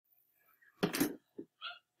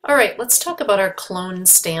All right, let's talk about our clone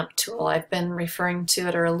stamp tool. I've been referring to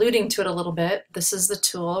it or alluding to it a little bit. This is the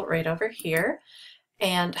tool right over here.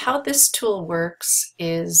 And how this tool works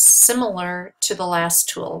is similar to the last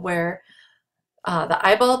tool where the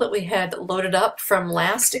eyeball that we had loaded up from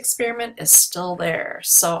last experiment is still there.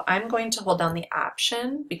 So I'm going to hold down the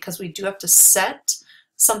Option because we do have to set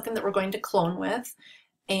something that we're going to clone with.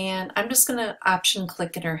 And I'm just going to Option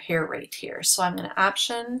click in her hair right here. So I'm going to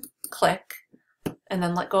Option click and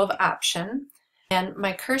then let go of Option. And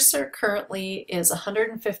my cursor currently is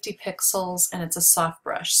 150 pixels and it's a soft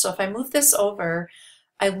brush. So if I move this over,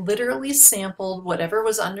 I literally sampled whatever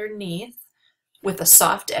was underneath with a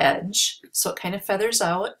soft edge, so it kind of feathers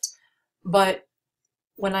out. But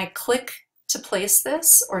when I click to place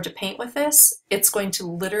this or to paint with this, it's going to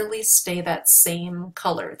literally stay that same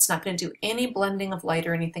color. It's not going to do any blending of light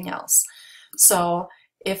or anything else. So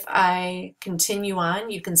if I continue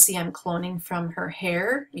on, you can see I'm cloning from her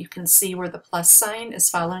hair. You can see where the plus sign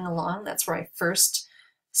is following along. That's where I first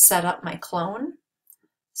set up my clone.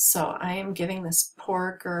 So I am giving this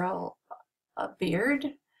poor girl a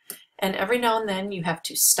beard. And every now and then you have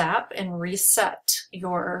to stop and reset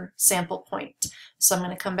your sample point. So I'm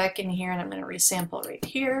going to come back in here and I'm going to resample right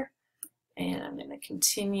here. And I'm going to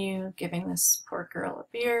continue giving this poor girl a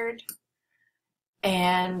beard.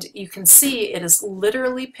 And you can see it is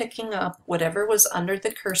literally picking up whatever was under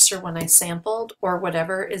the cursor when I sampled or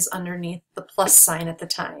whatever is underneath the plus sign at the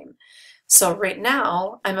time. So right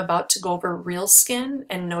now I'm about to go over real skin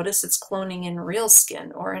and notice it's cloning in real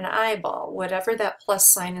skin or an eyeball, whatever that plus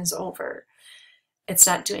sign is over. It's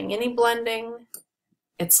not doing any blending.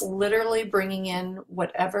 It's literally bringing in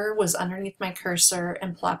whatever was underneath my cursor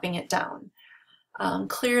and plopping it down.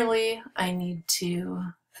 Clearly I need to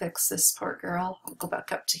fix this poor girl. I'll go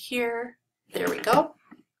back up to here. There we go.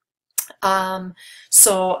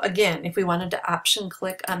 So again, if we wanted to Option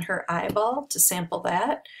click on her eyeball to sample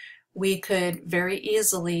that, we could very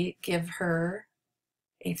easily give her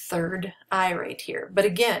a third eye right here. But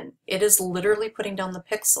again, it is literally putting down the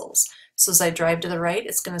pixels. So as I drive to the right,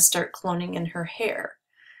 it's going to start cloning in her hair.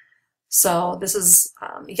 So this is,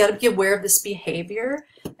 you got to be aware of this behavior,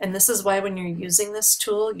 and this is why when you're using this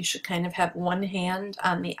tool, you should kind of have one hand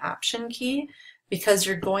on the Option key because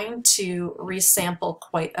you're going to resample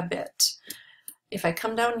quite a bit. If I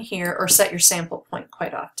come down here, or set your sample point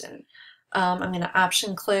quite often, I'm going to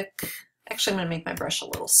Option click, actually I'm going to make my brush a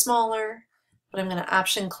little smaller, but I'm going to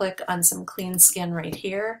Option click on some clean skin right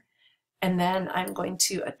here, and then I'm going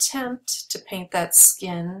to attempt to paint that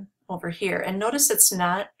skin over here. And notice it's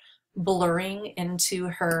not blurring into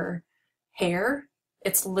her hair.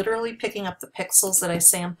 It's literally picking up the pixels that I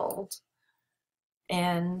sampled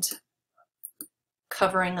and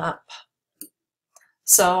covering up.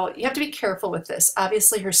 So you have to be careful with this.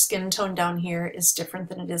 Obviously her skin tone down here is different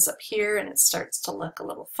than it is up here and it starts to look a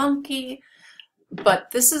little funky, but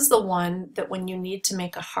this is the one that when you need to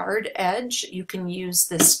make a hard edge, you can use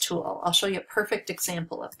this tool. I'll show you a perfect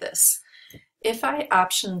example of this. If I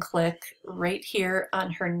Option click right here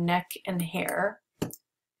on her neck and hair,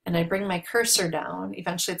 and I bring my cursor down,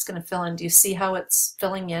 eventually it's going to fill in. Do you see how it's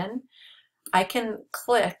filling in? I can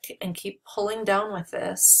click and keep pulling down with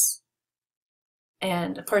this.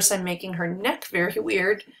 And of course I'm making her neck very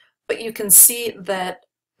weird, but you can see that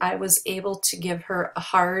I was able to give her a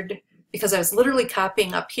hard, because I was literally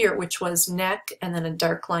copying up here, which was neck and then a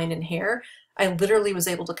dark line in hair. I literally was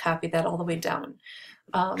able to copy that all the way down.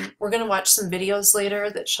 We're going to watch some videos later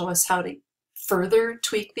that show us how to further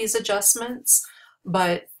tweak these adjustments,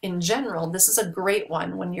 but in general, this is a great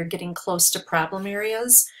one when you're getting close to problem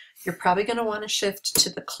areas. You're probably going to want to shift to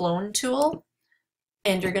the clone tool,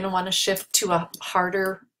 and you're going to want to shift to a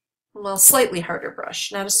harder, well, slightly harder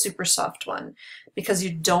brush, not a super soft one, because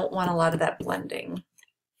you don't want a lot of that blending.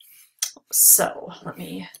 So let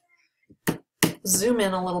me zoom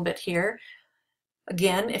in a little bit here.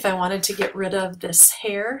 Again, if I wanted to get rid of this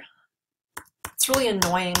hair, it's really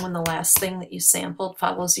annoying when the last thing that you sampled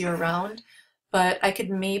follows you around, but I could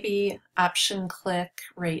maybe Option click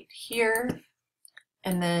right here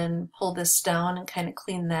and then pull this down and kind of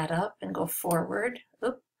clean that up and go forward.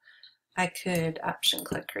 Oop. I could Option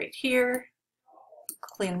click right here,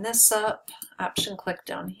 clean this up, Option click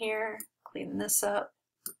down here, clean this up,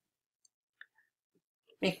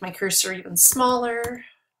 make my cursor even smaller,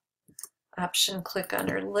 Option click on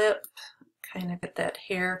her lip, kind of get that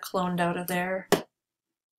hair cloned out of there.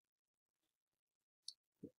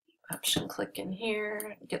 Option click in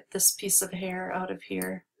here, get this piece of hair out of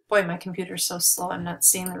here. Boy, my computer's so slow, I'm not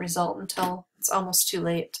seeing the result until it's almost too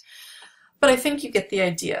late. But I think you get the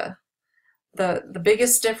idea. The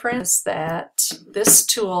biggest difference is that this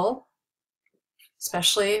tool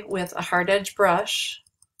especially with a hard edge brush,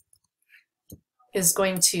 is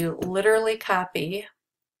going to literally copy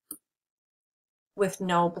with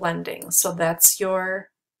no blending. So that's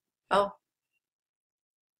your, oh,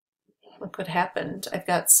 look what happened.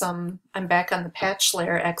 I'm back on the patch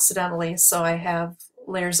layer accidentally, so I have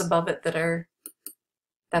layers above it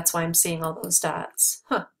that's why I'm seeing all those dots.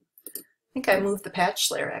 Huh, I think I moved the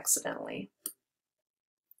patch layer accidentally.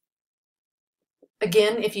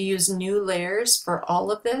 Again, if you use new layers for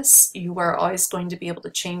all of this, you are always going to be able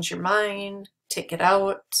to change your mind, take it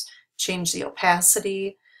out, change the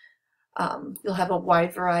opacity. You'll have a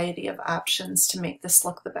wide variety of options to make this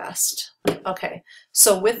look the best. Okay,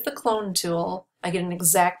 so with the clone tool, I get an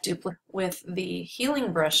exact duplicate. With the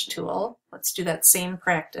healing brush tool, let's do that same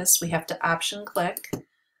practice. We have to option click.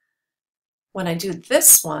 When I do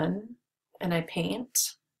this one and I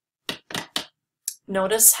paint,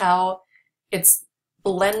 notice how it's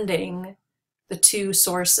blending the two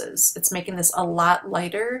sources. It's making this a lot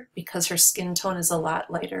lighter because her skin tone is a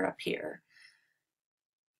lot lighter up here.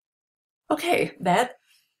 Okay, that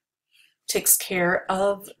takes care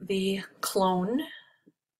of the clone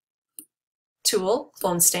tool,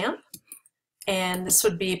 clone stamp. And this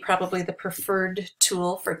would be probably the preferred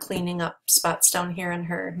tool for cleaning up spots down here in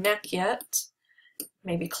her neck yet.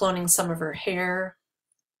 Maybe cloning some of her hair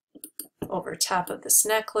over top of this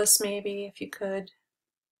necklace, maybe, if you could.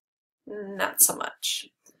 Not so much.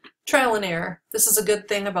 Trial and error. This is a good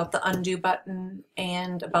thing about the undo button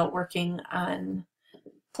and about working on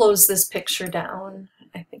close this picture down.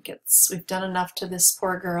 I think we've done enough to this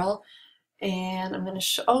poor girl. And I'm going to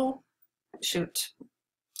show, oh, shoot.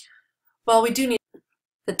 Well, we do need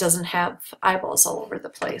that doesn't have eyeballs all over the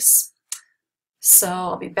place. So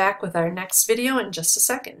I'll be back with our next video in just a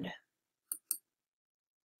second.